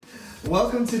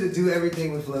Welcome to the Do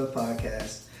Everything with Love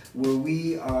podcast, where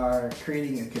we are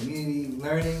creating a community,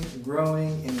 learning,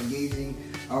 growing, and engaging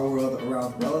our world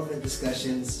around relevant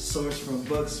discussions sourced from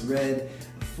books read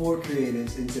for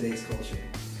creatives in today's culture.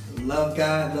 Love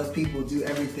God, love people, do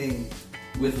everything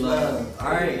with love. All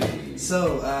right,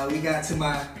 so we got to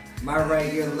my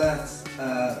right, your left,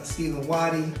 Stephen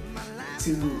Waddy.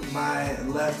 To my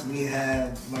left, we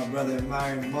have my brother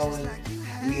Myron Mullen.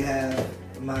 We have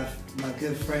my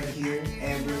good friend here,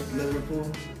 Amber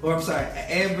Liverpool. Or I'm sorry,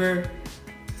 Amber.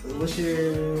 What's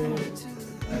your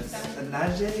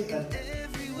Najee?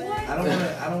 I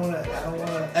don't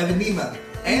wanna. Evanima.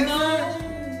 Amber.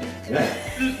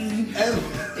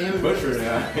 Amber Butcher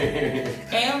now.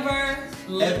 Amber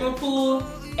Liverpool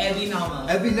Evanima.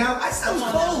 Evanima. I said it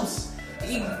was close. Give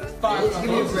me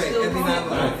a break.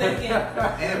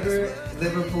 Evanima. Amber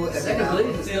Liverpool Evanima. Second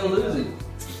place is still losing.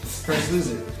 First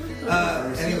loser.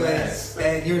 Anyways,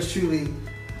 and yours truly,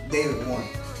 David Warren.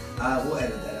 We'll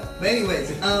edit that out. But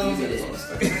anyways,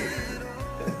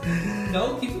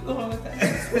 no, keep it going with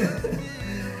that.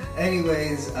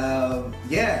 Anyways,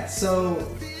 yeah. So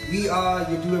we are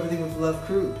your Do Everything with Love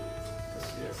crew.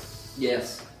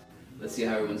 Yes. Let's see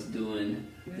how everyone's doing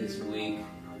this week.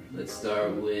 Let's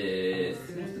start with.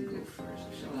 Who wants to go first?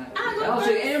 I'll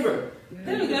say Amber.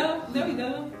 There we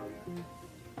go.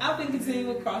 I've been continuing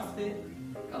with CrossFit.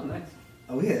 Oh, nice.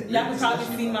 Oh, yeah. Y'all can probably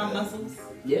see my muscles.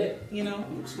 Yeah. You know.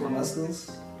 My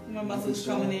muscles. My muscles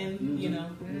coming in. You know.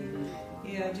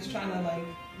 Yeah, just trying to like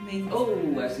make. Oh,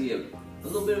 I see a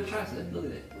little bit of tricep. Look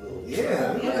at that.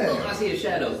 Yeah. Look at that. I see a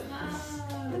shadow.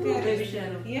 Look at baby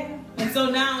shadow. Yeah. And so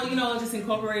now, you know, just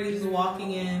incorporating the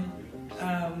walking in.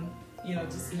 You know,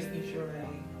 just making sure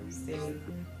I stay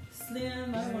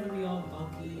slim. I don't want to be all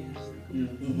bulky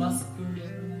and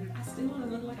muscular. I still want to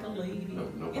look like a lady.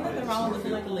 Ain't nothing wrong with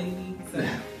looking like a lady. So,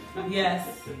 yes.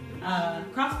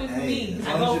 CrossFit for me.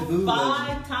 I go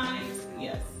 5 times.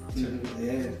 Yes.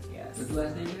 Yeah. Yes. What's the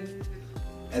last name?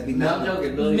 Evanima. No, I'm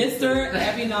joking. Mr.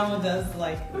 Evanima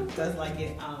does like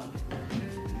it.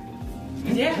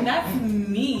 Yeah, that's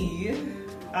me.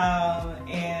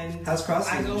 And how's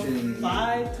CrossFit? I go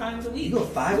 5 times a week. You go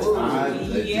 5 times?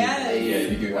 Yes.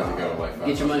 Yeah, you do have to go like 5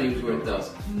 Get your times. money's worth though.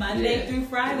 Monday through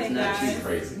Friday, it's not guys. Too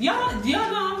crazy. Do y'all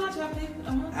know how much I pay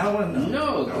a month? I don't want to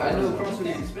know. No, I know CrossFit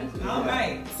is expensive. All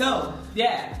right. So,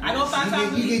 yeah, I go 5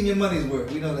 times a You week. getting your money's worth.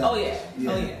 We know that. Oh, yeah.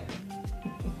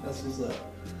 That's what's up.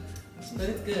 But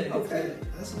it's good. Okay.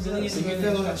 That's what's Really up. So you enjoying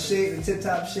feeling the in shape, in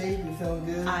tip-top shape? You feeling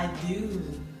good? I do.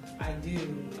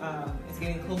 It's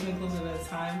getting closer and closer to the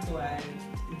time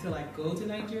until I go to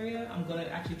Nigeria. I'm going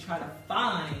to actually try to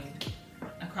find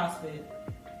a CrossFit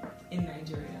in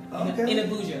Nigeria. Okay. In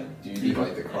Abuja. Do you do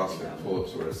like the CrossFit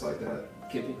pull-ups where it's like that?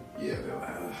 Kipping. Yeah,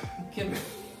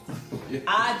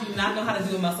 I do not know how to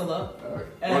do a muscle up.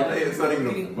 well, it's not even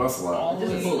a muscle up. All the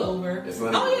Just a way pull-up. over. It's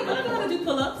not Oh even yeah, but I know how to do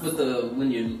pull-ups. With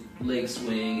when your legs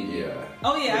swing and Yeah.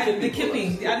 Oh yeah, the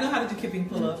kipping kipping. I know how to do kipping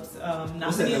pull-ups. Not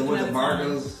What's that? many With at the a time.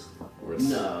 barbells?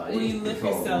 No. When you lift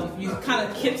yourself, you kind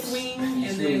of kip swing You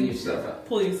and swing then yourself up.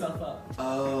 pull yourself up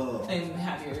Oh. and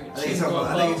have your I think chin you're go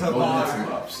talking above the about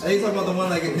bar. ups. I think you're talking about the one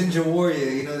like a Ninja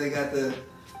Warrior. You know, they got the...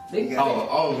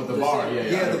 Oh, with the bar.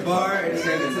 Yeah, the bar. And they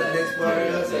got the next bar.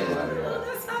 Oh,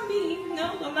 that's not me. No,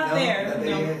 I'm not there.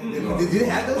 No. Did you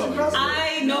have those in CrossFit?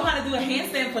 I know how to do a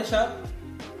handstand push-up.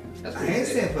 That's A pretty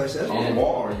handstand push-up? On the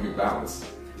wall, or you can balance.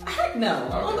 Heck no.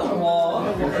 On the wall.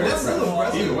 That's a little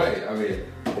impressive. Either way, I mean,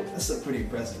 That's still pretty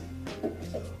impressive.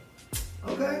 So,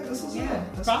 okay, that's what's Yeah.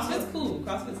 up. CrossFit's cool.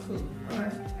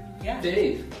 Alright. Yeah.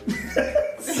 Dave.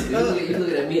 you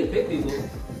look at me to pick people.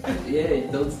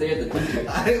 Yeah, don't stare at the teacher.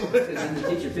 Because then the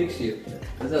teacher picks you.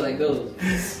 That's how that goes.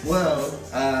 Well,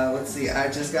 let's see. I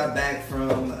just got back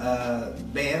from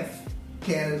Banff,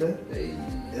 Canada. Hey.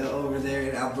 Over there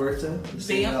in Alberta. The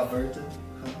state of Banff? Alberta.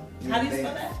 How do you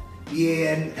spell that?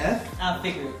 B-A-N-F. I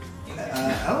figured.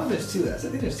 I don't know if there's 2 S. I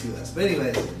think there's 2 S. But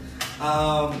anyways,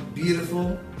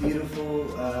 beautiful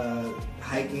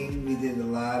hiking. We did a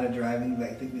lot of driving. I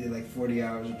think we did like 40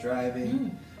 hours of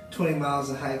driving, 20 miles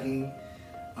of hiking.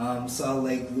 Saw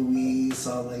Lake Louise,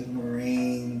 saw Lake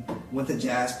Moraine. Went to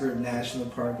Jasper National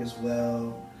Park as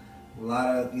well. A lot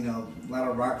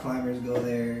of rock climbers go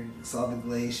there. Saw the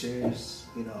glaciers.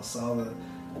 Saw the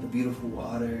beautiful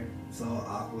water. Saw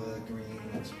aqua green.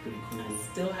 It was pretty cool.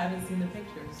 Still haven't seen the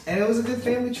pictures. And it was a good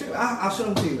family trip. I'll show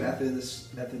them to you after this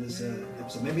episode.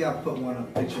 Maybe I'll put a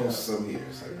picture up. some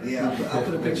years. Yeah, I'll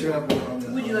put a picture up on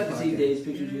the. Would you like to see Dave's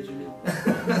pictures yesterday?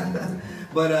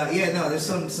 But there's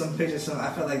some pictures.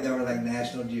 I felt like they were like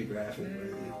National Geographic.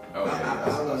 Oh yeah,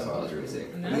 I'll That was really sick.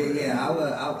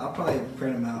 I'll probably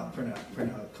print out a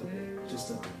couple just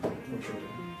to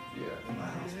tripping Yeah. in my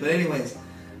house. But anyways,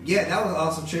 yeah, that was an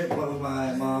awesome trip. Went with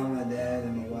my mom, my dad,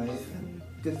 and my wife. And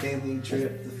good family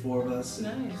trip, the four of us.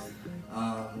 Nice.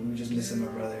 We were just missing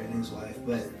my brother and his wife.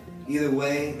 But either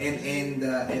way,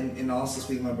 and also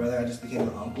speaking of my brother, I just became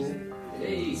an uncle.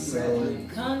 Hey, So,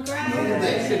 Congrats.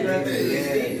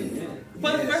 yeah.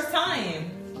 For the first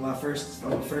time. I'm a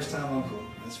first time uncle.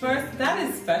 That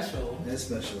is special. That's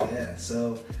special, yeah.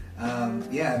 So, I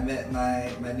met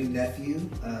my new nephew.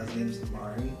 His name is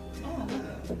Amari.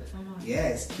 Yeah,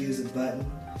 it's cute as a button.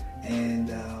 And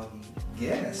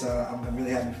so I'm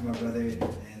really happy for my brother and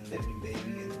their new baby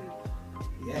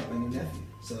and my new nephew.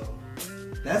 So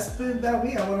that's been about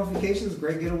me. I went on vacation. It was a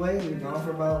great getaway. We were gone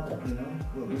for about,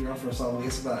 we were gone for a solid week.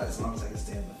 It's about as long as I can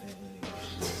stay in my family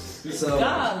anyway. So,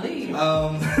 golly.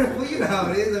 well, you know how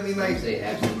it is. I mean, like, say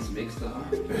absence makes the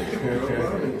heart.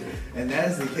 and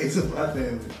that's the case of my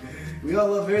family. We all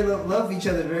love each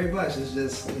other very much. It's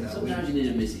just, sometimes you need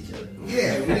to miss each other.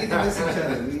 Yeah, we need to miss each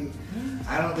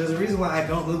other. There's a reason why I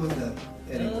don't live with them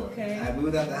anymore. Okay. I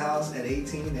moved out the house at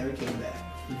 18, never came back.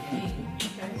 Okay.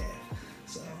 Yeah.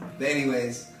 So, but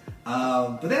anyways,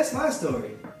 but that's my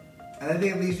story. And I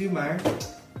think it leaves you, Myron.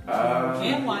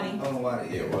 And Wadi. Oh, Wadi.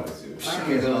 Yeah, what is it?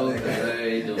 Here we go.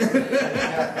 Hey, don't.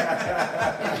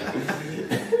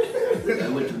 I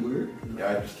went to work.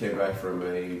 Yeah, I just came back from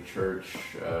a church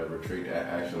retreat.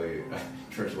 Actually,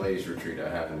 church ladies retreat. I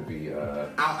happened to be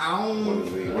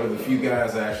one of the few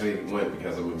guys that actually went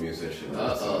because I'm a musician.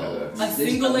 Uh-oh. A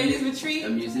single ladies retreat? A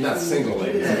musician? Not single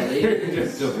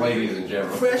ladies, just ladies in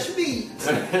general. Fresh meat.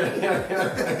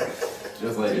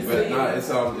 Just ladies, but no,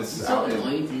 it's out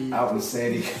in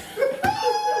Sandy.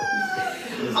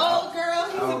 Oh, girl,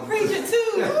 he's a preacher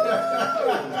too.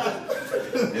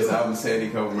 It's out in Sandy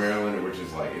Cove, Maryland, which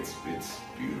is like it's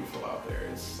beautiful out there.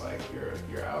 It's like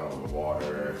you're out on the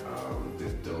water,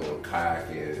 did a little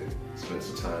kayaking, spent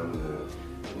some time in the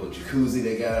little jacuzzi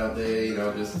they got out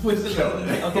there, just chilling.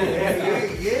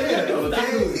 Okay. Yeah.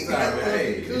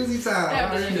 Jacuzzi time.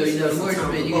 The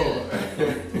worshiping,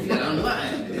 you got on the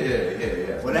line.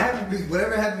 Yeah.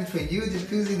 Whatever happened between you, the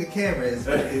jacuzzi, and the camera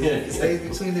it stays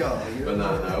between y'all. But no,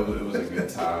 it was a good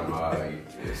time.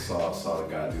 I saw the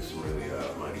guy do some really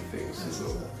mighty things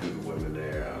through the women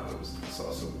there.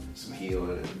 Saw some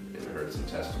healing and heard some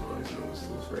testimonies, and it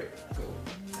was great. Cool.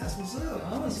 That's what's up.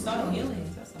 Oh, you saw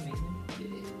healings. That's amazing.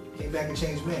 Came back and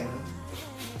changed man.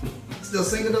 Huh? Still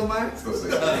single though, Mike? Still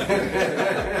single.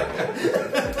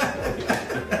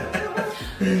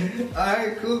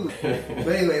 Alright, cool.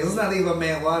 But anyways, let's not leave our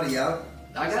man Wadi out.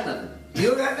 I got nothing. You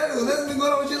don't got nothing? Nothing's been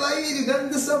going on with your life? You done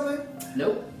this summer?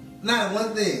 Nope. Not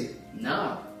one thing.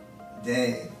 No.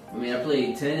 Dang. I mean, I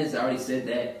played tennis. I already said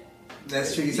that.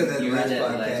 That's true. You said that in the last read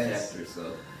that podcast. last chapter,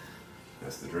 so.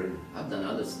 That's the dream. I've done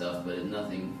other stuff, but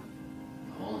nothing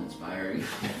all-inspiring.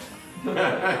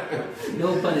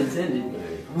 No pun intended.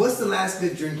 What's the last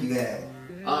good drink you had?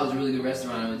 Oh, it was a really good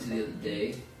restaurant I went to the other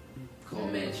day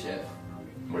called Mad Chef.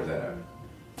 Where's that at?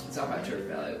 It's out by Church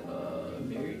Valley,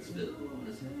 Marysville.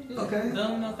 Okay.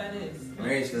 Don't know if that is.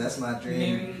 Marysville, that's my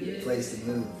dream place to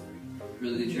move.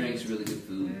 Really good drinks, really good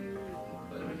food.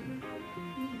 But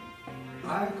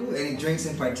Alright, cool. Any drinks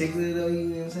in particular though, you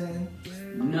know what I'm saying?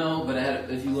 no, but I had,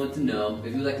 if you want to know,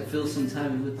 if you like to fill some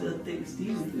time with the things,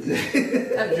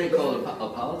 I have a drink called a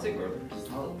politic or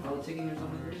politicking or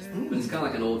something. But it's kind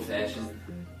of like an old fashioned.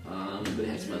 But it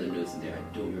has some other notes in there. I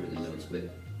don't remember the notes, but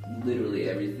literally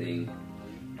everything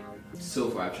so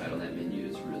far I've tried on that menu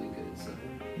is really good. So.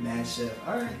 Mad Chef.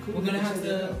 Alright, cool. We're gonna have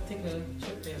to take a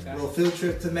trip there, A guys. little field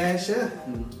trip to Mad Chef.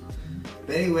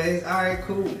 But anyways, alright,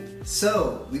 cool.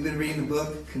 So, we've been reading the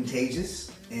book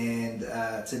Contagious, and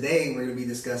today we're going to be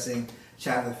discussing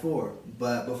chapter 4.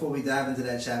 But before we dive into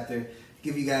that chapter,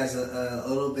 give you guys a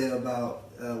little bit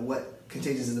about what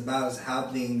Contagious is about, is how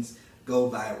things go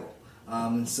viral.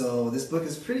 And so this book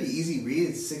is pretty easy read.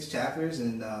 It's 6 chapters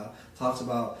and talks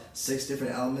about 6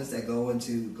 different elements that go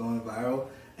into going viral.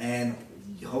 And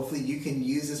hopefully you can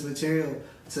use this material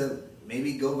to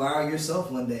maybe go viral yourself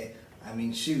one day. I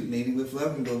mean, shoot, maybe with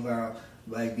love can go viral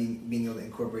by being able to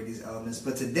incorporate these elements.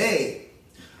 But today,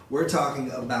 we're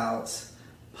talking about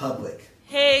public.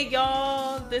 Hey,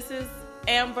 y'all. This is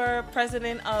Amber,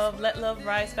 president of Let Love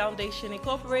Rise Foundation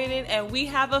Incorporated, and we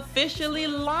have officially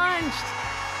launched.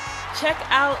 Check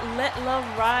out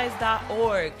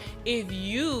letloverise.org. If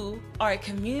you are a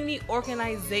community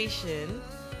organization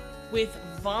with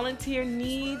volunteer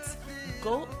needs,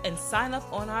 go and sign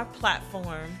up on our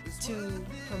platform to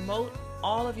promote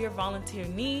all of your volunteer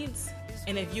needs.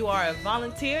 And if you are a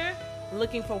volunteer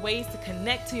looking for ways to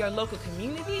connect to your local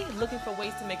community, looking for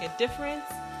ways to make a difference,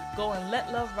 go on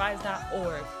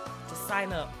letloverise.org to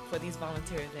sign up for these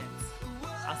volunteer events.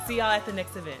 I'll see y'all at the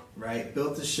next event. Right,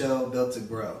 built to show, built to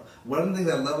grow. One of the things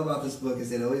I love about this book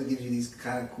is it always gives you these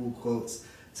kind of cool quotes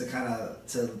to kind of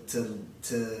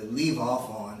to leave off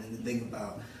on and to think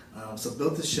about. So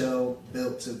built to show,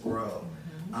 built to grow.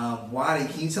 Wadi,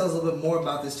 can you tell us a little bit more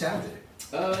about this chapter?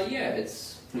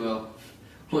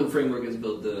 One framework is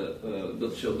built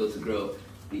to show, built to grow.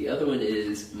 The other one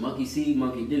is monkey see,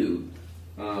 monkey do,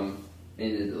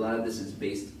 and a lot of this is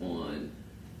based on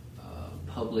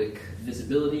public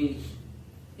visibility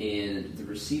and the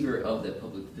receiver of that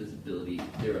public visibility,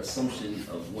 their assumption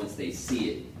of once they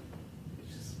see it,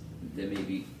 which is, they may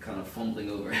be kind of fumbling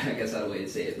over, I guess, how the way to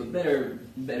say it, but better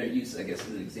use, I guess,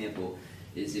 as an example,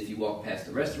 is if you walk past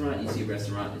a restaurant, you see a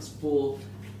restaurant is full,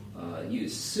 you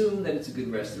assume that it's a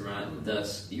good restaurant,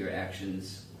 thus your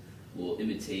actions will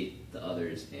imitate the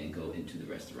others and go into the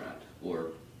restaurant,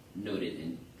 or note it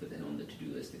and put that on the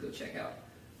to-do list to go check out.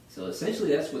 So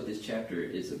essentially that's what this chapter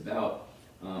is about,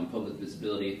 public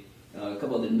visibility. A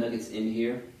couple of the nuggets in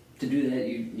here. To do that,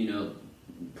 you know,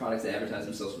 products that advertise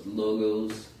themselves with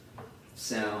logos,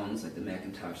 sounds, like the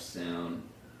Macintosh sound.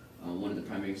 One of the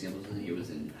primary examples in here was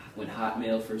when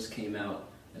Hotmail first came out.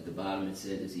 At the bottom it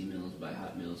said this email is by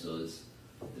Hotmail, so it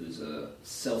was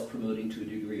self-promoting to a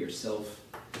degree, or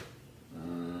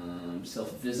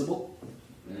self-visible.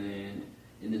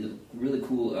 And then the really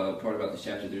cool part about this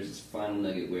chapter, there's this final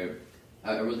nugget where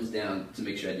I wrote this down to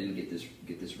make sure I didn't get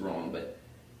this wrong, but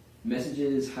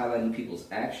messages highlighting people's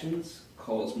actions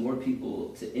cause more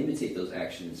people to imitate those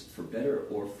actions for better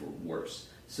or for worse.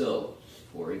 So,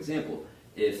 for example,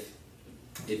 if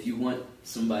you want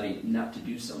somebody not to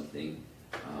do something,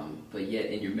 but yet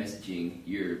in your messaging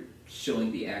you're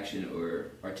showing the action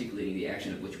or articulating the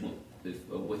action of what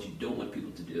you don't want people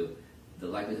to do, the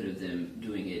likelihood of them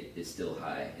doing it is still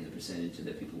high, and the percentage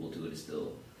that people will do it is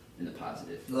still in the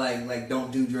positive. Like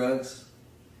don't do drugs?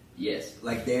 Yes.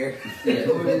 Like there? Yeah,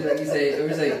 or like you say,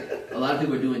 a lot of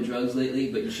people are doing drugs lately,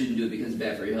 but you shouldn't do it because it's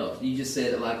bad for your health. You just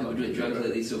said a lot of people are doing drugs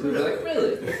lately, so people are like,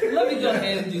 really? Let me go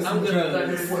ahead and do some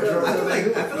drugs.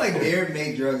 I feel like Dare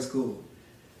made drugs cool.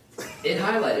 It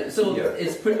highlighted. So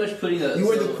it's pretty much putting a... You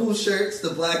wear the cool shirts,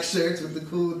 the black shirts with the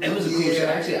cool... It was a cool shirt.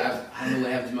 Actually, I don't know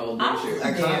what happened to my old black shirt.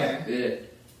 Iconic.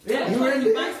 Yeah, you were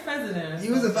the vice president.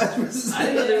 You was a vice president. I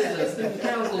didn't know there was a student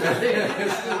council there. I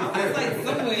was like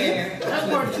somewhere. That's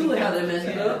part two of how they messed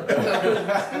it up.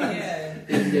 Yeah.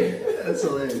 That's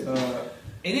hilarious.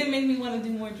 It didn't make me want to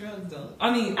do more drugs, though.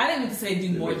 I mean, I didn't say do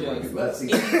more drugs. It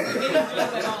didn't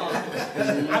drugs at all.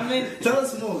 I meant... Tell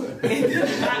us more. It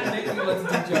did not make me want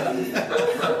to do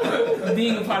drugs.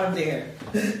 Being a part of Dare.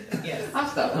 Yes. I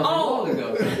stopped long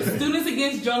ago. Students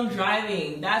Against Drunk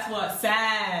Driving. That's what...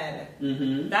 Sad.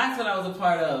 Mm-hmm. That's what I was a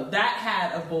part of. That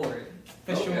had a board.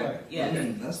 For sure. Yes.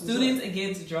 Okay. Students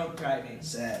Against Drunk Driving.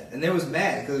 Sad. And there was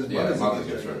Mad, because Mother's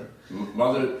Against Drunk.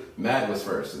 Mad was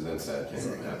first, and then Sad came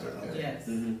after. Yes.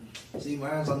 Mm-hmm. See,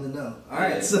 mine's on the know. All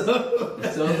right,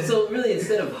 so really,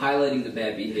 instead of highlighting the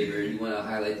bad behavior, you want to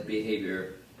highlight the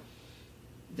behavior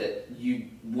that you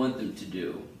want them to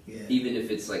do, even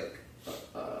if it's like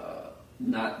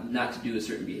not to do a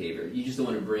certain behavior. You just don't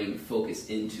want to bring focus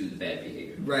into the bad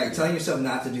behavior. Right. Telling yourself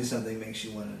not to do something makes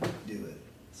you want to do it.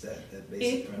 It's that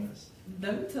basic premise.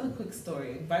 Let me tell a quick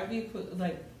story. Might be a quick,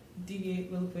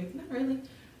 deviate real quick. Not really.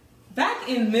 Back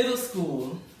in middle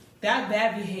school, that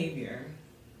bad behavior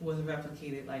was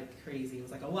replicated like crazy. It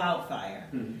was like a wildfire.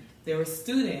 Mm-hmm. There were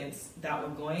students that were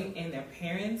going in their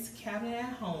parents' cabinet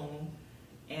at home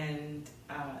and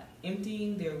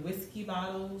emptying their whiskey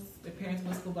bottles, their parents'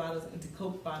 whiskey bottles, into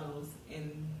Coke bottles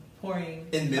and pouring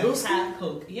in middle school. Half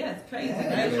Coke. Yeah, it's crazy.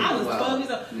 Right? I was 12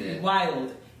 years old. Yeah.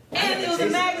 Wild. And it was a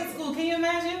magnet school. Can you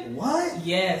imagine? What?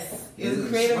 Yes. It was a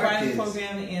creative writing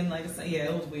program in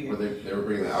it was weird. Were they were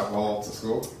bringing the alcohol to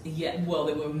school? Yeah. Well,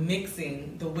 they were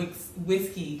mixing the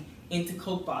whiskey into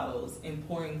Coke bottles and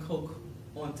pouring Coke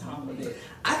on top of it.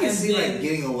 I can see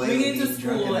getting away with bringing it to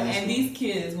school, and these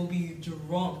kids will be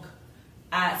drunk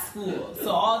at school.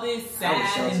 So all this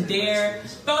sad and Dare,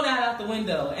 throw that out the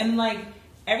window. And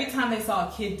every time they saw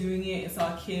a kid doing it and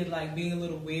saw a kid being a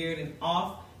little weird and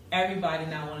off, everybody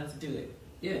now wanted to do it.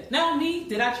 Yeah. Now me,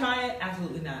 did I try it?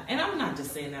 Absolutely not. And I'm not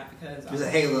just saying that because it's a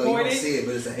halo. You don't see it,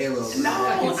 but it's a halo.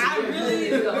 No, I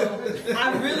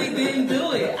really didn't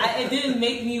do it. It didn't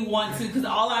make me want to, because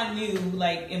all I knew,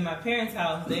 in my parents'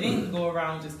 house, they didn't go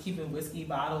around just keeping whiskey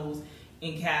bottles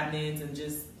in cabinets and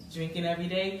just drinking every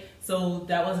day. So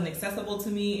that wasn't accessible to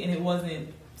me, and it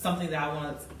wasn't something that I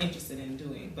was interested in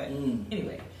doing. But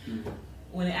anyway.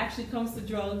 When it actually comes to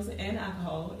drugs and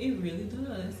alcohol, it really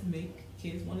does make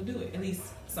kids want to do it. At least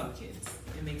some kids.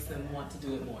 It makes them want to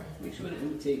do it more. Make sure to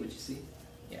imitate what you see.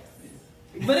 Yes.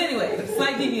 But anyway,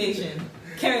 slight deviation.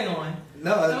 Carry on.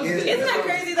 No, Isn't that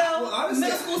crazy though? Well, honestly,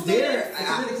 Middle school Dare, students. It's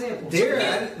a good example.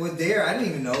 Dare, I didn't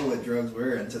even know what drugs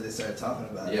were until they started talking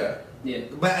about it. Yeah.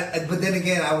 But then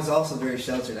again, I was also very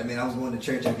sheltered. I mean, I was going to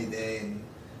church every day, and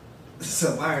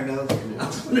so Myron knows. I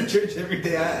was going to church every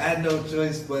day. I had no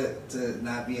choice but to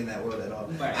not be in that world at all.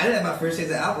 Right. I didn't have my first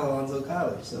taste of alcohol until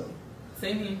college, so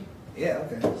Same here. yeah,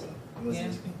 okay. So it was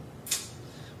Yeah.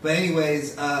 But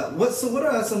anyways, what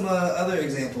are some other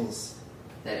examples?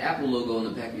 That Apple logo on the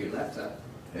back of your laptop.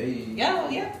 Hey.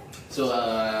 Yeah. So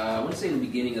I want to say in the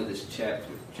beginning of this chapter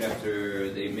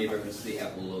they made reference to the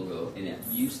Apple logo, and it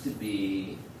used to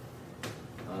be.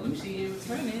 Let me see here.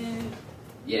 Turn it.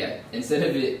 Yeah, instead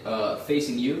of it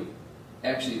facing you,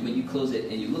 actually when you close it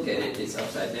and you look at it, it's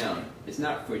upside down. It's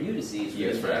not for you to see.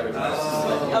 It's for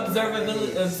advertising.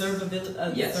 Observability.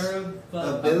 Yes.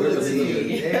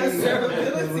 Ability.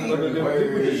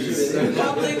 Observability.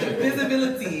 Public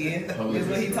visibility is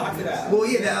what he talks about. Well,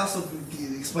 yeah, that also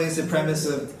explains the premise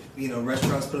of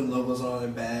restaurants putting logos on their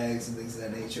bags and things of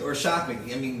that nature, or shopping.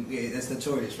 I mean, yeah, that's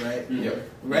notorious, right? Yep.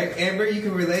 Right, Amber, you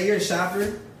can relate. You're a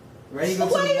shopper, right? You go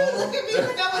to Why the do you mall. look at me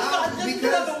like I'm just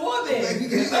another woman?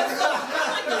 Because I'm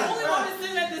like the only woman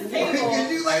sitting at this table.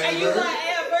 Because you like and you Amber. like Amber.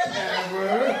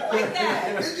 Like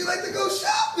that. Because you like to go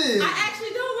shopping. I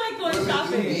actually don't like going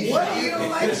shopping. What? You don't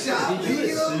like shopping? Did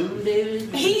you assume, David?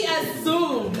 He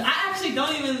assumed. I actually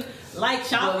don't even like Well,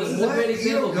 shopping. this is a What? great You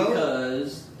example don't go?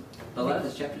 because a lot of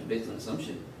this chapter is based on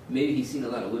assumption. Maybe he's seen a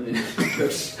lot of women go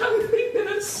shopping and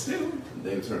assumed.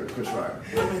 They turn to Chris Rock.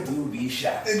 Women do be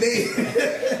shopping.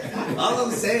 All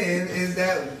I'm saying is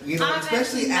that I'm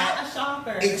especially not at a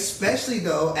shopper. especially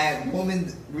though at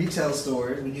women retail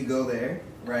stores when you go there,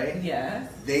 right? Yes.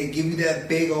 They give you that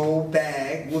big old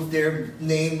bag with their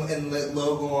name and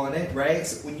logo on it, right?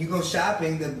 So when you go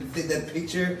shopping, the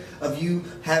picture of you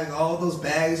having all those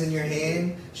bags in your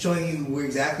hand, showing you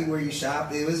exactly where you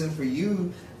shopped, it wasn't for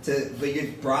you but you're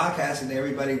broadcasting to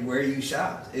everybody where you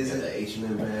shopped. Is it the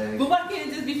H&M bag? But why can't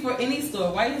it just be for any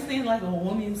store? Why are you saying like a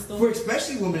woman's store? For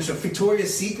especially women's shop,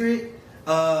 Victoria's Secret,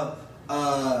 I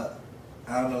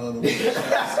don't know the women's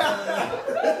shops.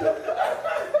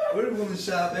 Where the women's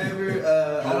shop ever?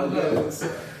 I don't know.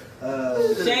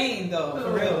 Jane though,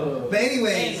 for real. But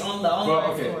anyways, Jane on the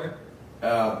online store.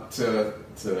 To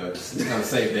kind of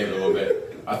save David a little bit,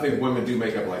 I think women do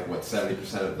make up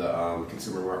 70% of the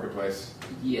consumer marketplace.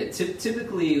 Yeah,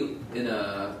 typically in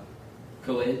a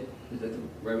co-ed, is that the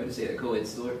right way to say it? A co-ed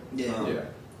store? yeah. Yeah.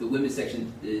 The women's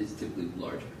section is typically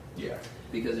larger Yeah.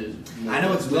 because there's more I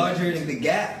know it's women. larger than the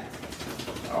Gap.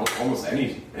 Almost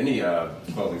any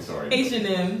clothing store.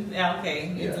 H&M, yeah, okay,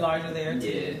 it's Yeah. larger there too.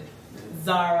 Yeah.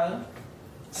 Zara.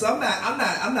 So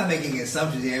I'm not making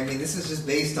assumptions here. I mean, this is just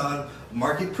based on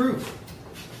market proof.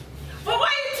 But why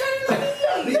are you turning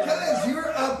to me? Because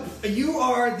you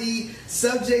are the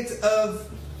subject of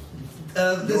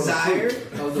desire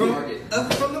Of the market.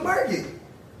 from the market.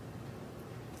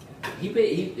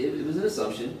 It was an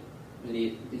assumption, and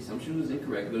the assumption was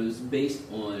incorrect, but it was based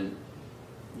on,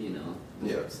 Yeah.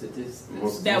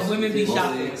 statistics. That women be most-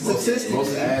 shopping. Statistics.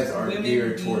 Most ads are Women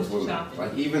geared be towards women. shopping.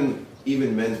 Like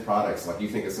even men's products. Like you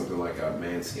think of something like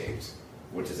Manscaped,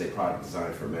 which is a product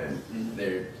designed for men.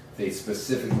 Mhm. They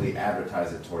specifically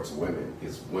advertise it towards women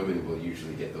because women will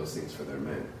usually get those things for their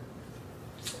men.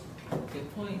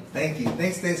 Good point. Thank you.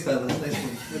 Thanks, fellas. Thanks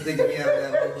for thinking me out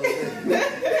of that one a little bit.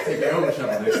 Take your own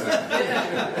shovel next time.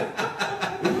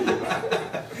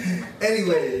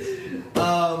 Anyways,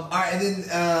 all right, and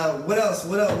then what else?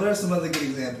 What are some other good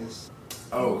examples?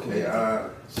 Okay,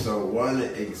 so one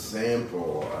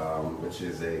example, which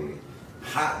is a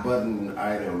hot button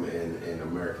item in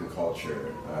American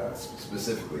culture,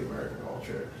 specifically American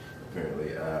culture,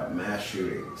 apparently, mass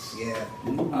shootings. Yeah.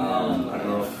 I don't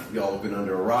know if y'all have been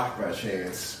under a rock by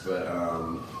chance, but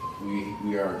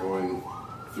we are going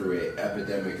through an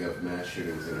epidemic of mass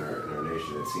shootings in our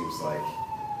nation. It seems like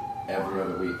every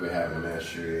other week we're having a mass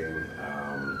shooting.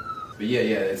 But yeah,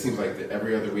 it seems like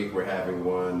every other week we're having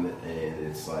one, and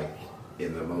it's like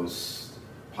in the most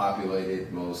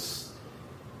populated, most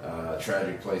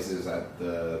tragic places.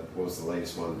 What was the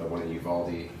latest one? The one in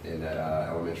Uvalde in that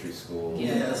elementary school.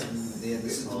 This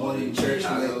is the one in church.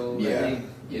 Chicago, I Yeah. think.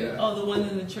 Yeah. Oh, the one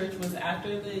in the church was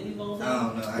after the Uvalde? I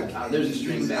don't know. There's a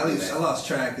string back to back. I lost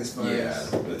track as far Yeah,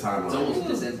 as. the It's timeline. almost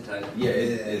desensitizing. Yeah,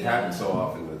 it happens so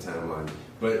often in the timeline.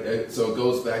 But so it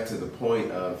goes back to the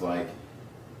point of like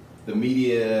the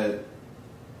media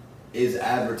is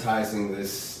advertising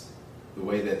this the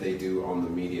way that they do on the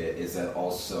media. Is that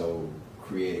also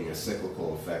creating a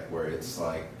cyclical effect where it's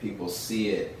like people see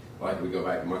it, like we go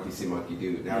back to monkey see, monkey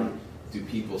do. Now, do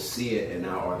people see it, and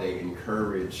now are they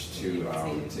encouraged to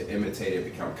imitate it,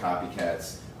 become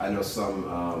copycats? I know some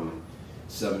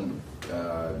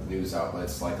news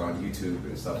outlets like on YouTube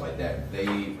and stuff like that.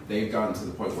 They've gotten to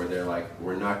the point where they're like,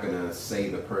 we're not gonna say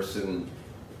the person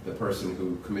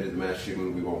who committed the mass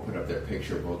shooting. We won't put up their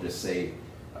picture. We'll just say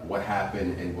what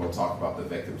happened, and we'll talk about the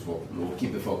victims. We'll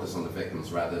keep the focus on the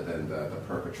victims rather than the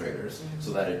perpetrators,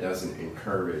 so that it doesn't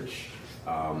encourage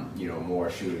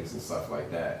more shootings and stuff like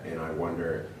that. And I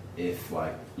wonder if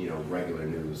regular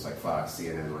news like Fox,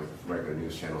 CNN, like regular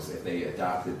news channels, if they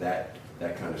adopted that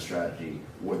kind of strategy,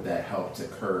 would that help to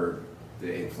curb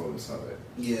the influence of it?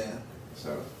 Yeah.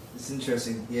 So it's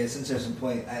interesting. Yeah, it's an interesting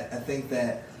point. I think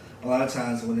that a lot of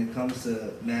times when it comes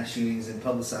to mass shootings and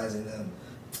publicizing them,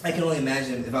 I can only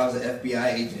imagine if I was an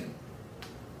FBI agent,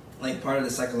 like part of the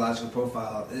psychological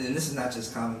profile, and this is not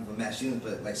just common for mass shootings,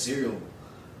 but like serial,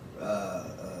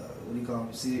 what do you call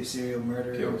them? Serial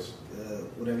murder, killers,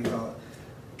 whatever you call it,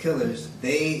 killers.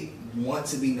 They want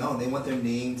to be known. They want their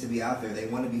name to be out there. They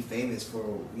want to be famous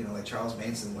for, like Charles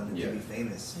Manson wanted to be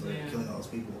famous for killing all those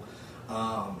people.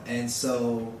 And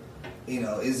so,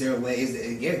 is there a way?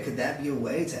 Could that be a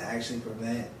way to actually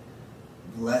prevent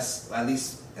at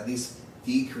least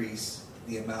decrease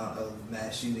the amount of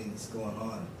mass shootings going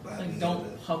on by like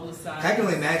don't publicize? I can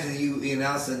only imagine you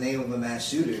announce the name of a mass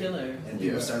shooter, killer, and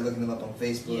people start looking them up on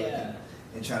Facebook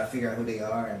and try to figure out who they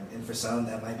are, and for some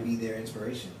that might be their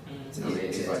inspiration. It's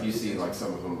like you see, like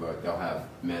some of them, they'll have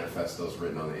manifestos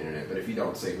written on the internet, but if you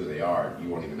don't say who they are, you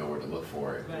won't even know where to look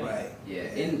for it. Right. Yeah,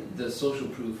 and the social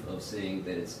proof of saying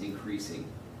that it's increasing,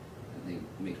 I think,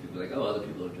 makes people like, oh, other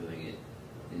people are doing it,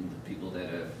 and the people that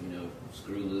have,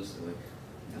 screw loose, they're like,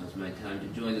 now's my time to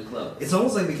join the club. It's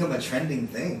almost like become a trending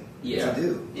thing to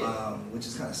do, which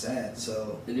is kind of sad.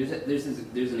 So, and there's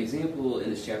an example in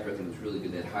this chapter I think that's really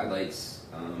good that highlights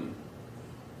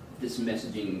this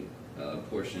messaging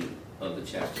portion of the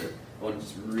chapter. I want to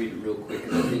just read it real quick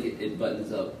because I think it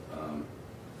buttons up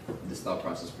this thought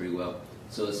process pretty well.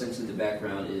 So essentially the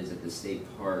background is at the state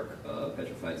park,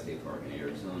 Petrified State Park in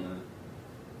Arizona.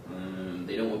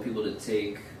 They don't want people to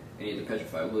take any of the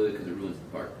petrified wood because it ruins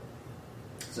the park.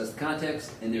 So that's the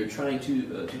context, and they're trying two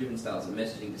different styles of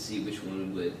messaging to see which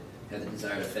one would have the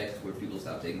desired effect where people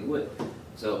stop taking the wood.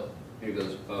 So here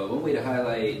goes. One way to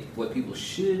highlight what people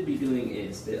should be doing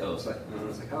is psychologists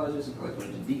and psychologists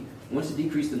wants to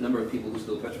decrease the number of people who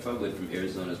steal petrified wood from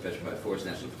Arizona's Petrified Forest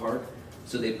National Park.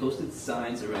 So they posted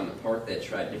signs around the park that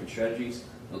tried different strategies.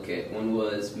 Okay, one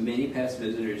was many past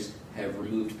visitors have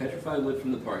removed petrified wood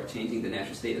from the park, changing the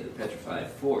natural state of the petrified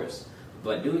forest.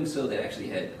 By doing so, that actually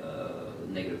had a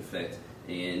negative effect,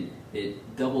 and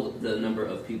it doubled the number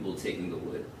of people taking the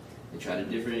wood. They tried a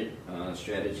different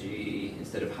strategy.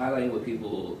 Instead of highlighting what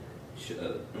people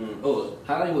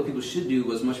highlighting what people should do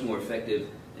was much more effective,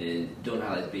 and don't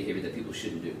highlight the behavior that people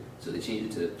shouldn't do. So they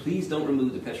changed it to please don't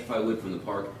remove the petrified wood from the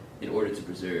park in order to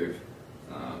preserve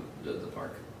the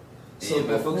park. And so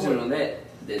by focusing on that,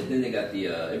 then they got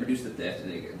it reduced the theft,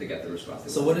 and they got the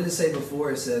response. So what did it say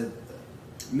before? It said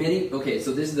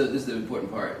so this is the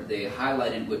important part. They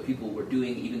highlighted what people were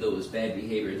doing, even though it was bad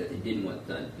behavior that they didn't want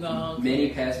done. No, okay. Many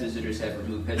past visitors have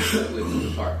removed petrified wood from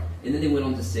the park, and then they went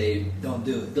on to say, "Don't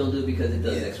do it. Don't do it because it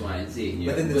does X, Y, and Z."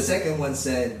 But then the second one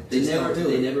said,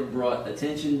 "They never brought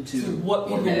attention to what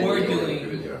people were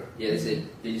doing." Yeah,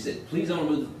 they just said, "Please don't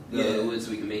remove the wood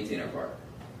so we can maintain our park."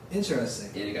 Interesting.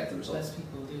 And it got the results. Less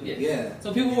people do. Yeah.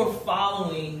 So people were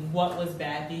following what was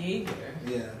bad behavior.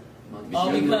 Yeah.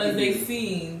 All because they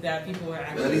seen that people were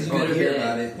actually whether it's good or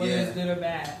bad. Whether it's good or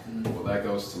bad. Well, that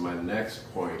goes to my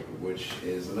next point, which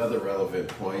is another relevant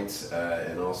point,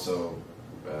 and also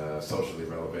socially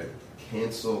relevant: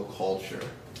 cancel culture.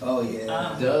 Oh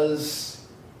yeah. Does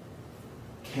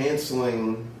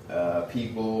canceling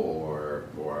people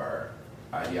or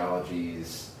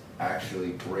ideologies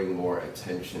actually bring more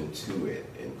attention to it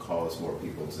and cause more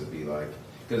people to be like?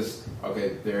 Because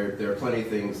there are plenty of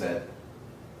things that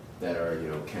are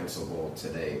cancelable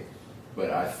today, but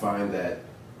I find that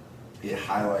it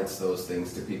highlights those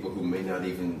things to people who may not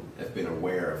even have been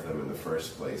aware of them in the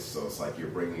first place. So it's like you're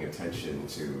bringing attention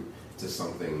to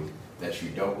something that you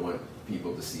don't want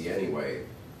people to see anyway,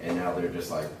 and now they're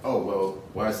just like, oh well,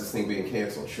 why is this thing being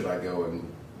canceled? Should I go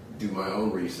and do my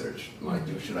own research? Like,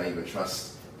 should I even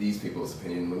trust these people's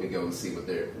opinion? Let me go and see what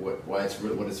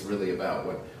it's really about.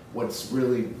 What's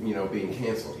really being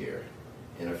canceled here.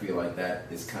 And I feel like that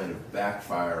is kind of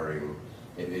backfiring.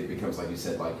 It becomes, like you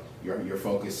said, like you're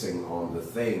focusing on the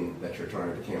thing that you're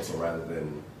trying to cancel rather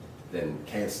than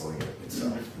canceling it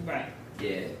itself. Right.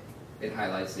 Yeah. it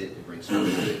highlights it. It brings fun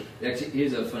to it. Actually,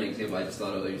 here's a funny example I just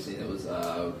thought of. You're saying that was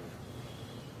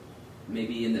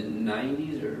maybe in the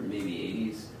 90s or maybe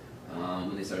 80s.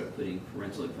 When they started putting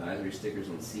parental advisory stickers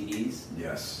on CDs.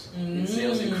 Yes. And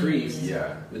sales increased.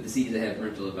 Yeah. With the CDs that have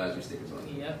parental advisory stickers on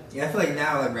them. Yep. Yeah, I feel like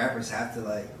now like rappers have to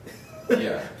like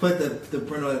Yeah. put the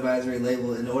parental advisory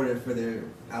label in order for their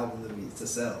album to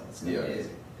sell. It's Yeah. crazy.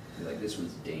 Like this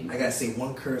one's dangerous. I gotta say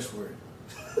one curse word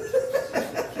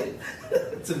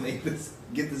to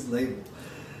get this label.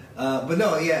 But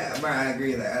no, yeah, I agree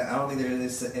with that. I don't think there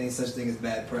is any such thing as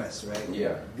bad press, right?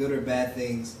 Yeah. Good or bad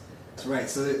things. That's right.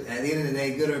 So at the end of the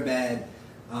day, good or bad,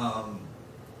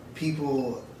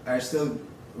 people are still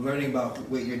learning about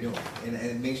what you're doing, and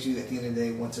it makes you at the end of the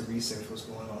day want to research what's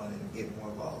going on and get more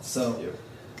involved. So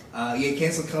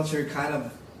cancel culture kind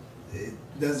of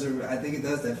does. I think it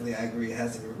does definitely. I agree. It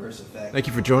has the reverse effect. Thank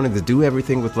you for joining the Do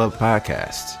Everything with Love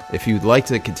podcast. If you'd like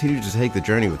to continue to take the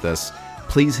journey with us,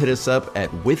 please hit us up at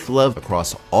With Love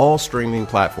across all streaming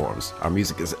platforms. Our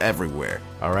music is everywhere,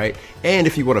 all right? And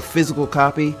if you want a physical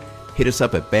copy, hit us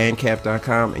up at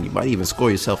bandcamp.com, and you might even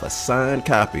score yourself a signed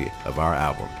copy of our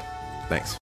album.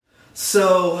 Thanks.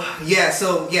 So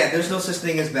there's no such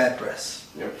thing as bad press.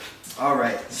 Yep. All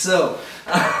right, so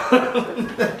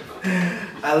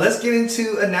let's get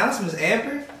into announcements.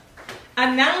 Amber?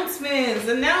 Announcements.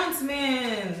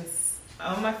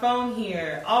 On my phone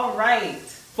here. All right.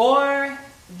 For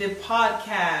the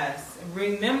podcast,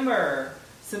 remember,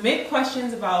 submit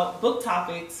questions about book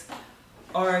topics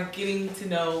or getting to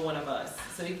know one of us.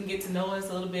 So you can get to know us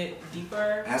a little bit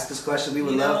deeper. Ask us questions. We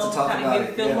would love to talk about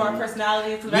it. Feel more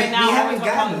personality. We Right now, haven't we're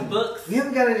talking about books. We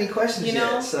haven't got any questions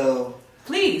yet, so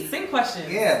please send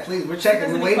questions. Yeah, please. We're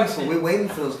checking. We're waiting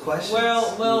for those questions.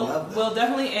 We'll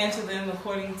definitely answer them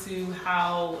according to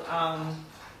how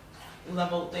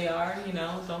leveled they are.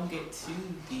 Don't get too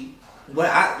deep.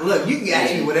 Look, you can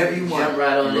ask me whatever you want. Jump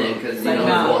right on in, because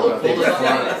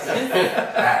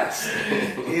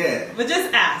yeah. But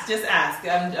just ask.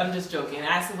 I'm just joking.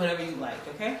 Ask whatever you like,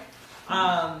 okay?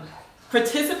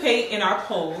 Participate in our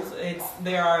polls.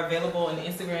 They are available on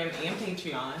Instagram and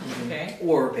Patreon, okay?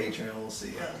 Or Patreon, we'll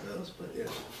see how it goes, but yeah.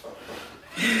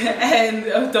 And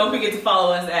don't forget to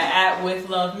follow us at With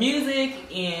Love Music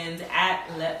and at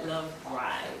Let Love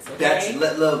Rise. Okay? That's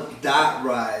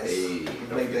LetLove.Rise. Hey,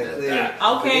 make that clear.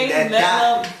 Okay,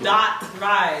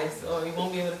 LetLove.Rise, or you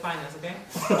won't be able to find us. Okay,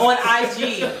 on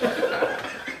IG.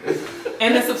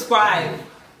 And then subscribe.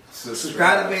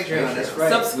 Subscribe to Patreon. That's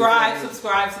right.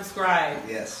 Subscribe.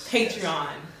 Yes.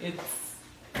 Patreon. It's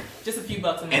just a few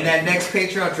bucks a month. And that next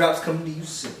Patreon drop's coming to you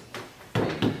soon.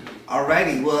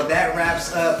 Alrighty, well that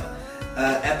wraps up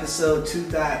episode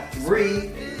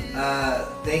 2.3.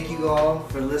 Thank you all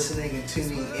for listening and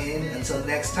tuning in. Until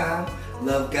next time,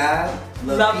 love God,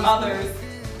 love people. Others.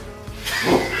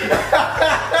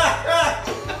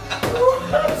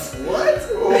 What?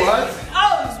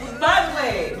 Oh, by the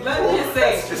way, let me just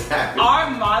say, our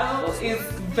motto is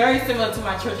very similar to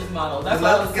my church's motto. That's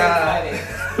why I was so God,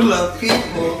 excited. love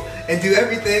people, and do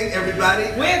everything, everybody,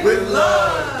 with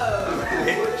love.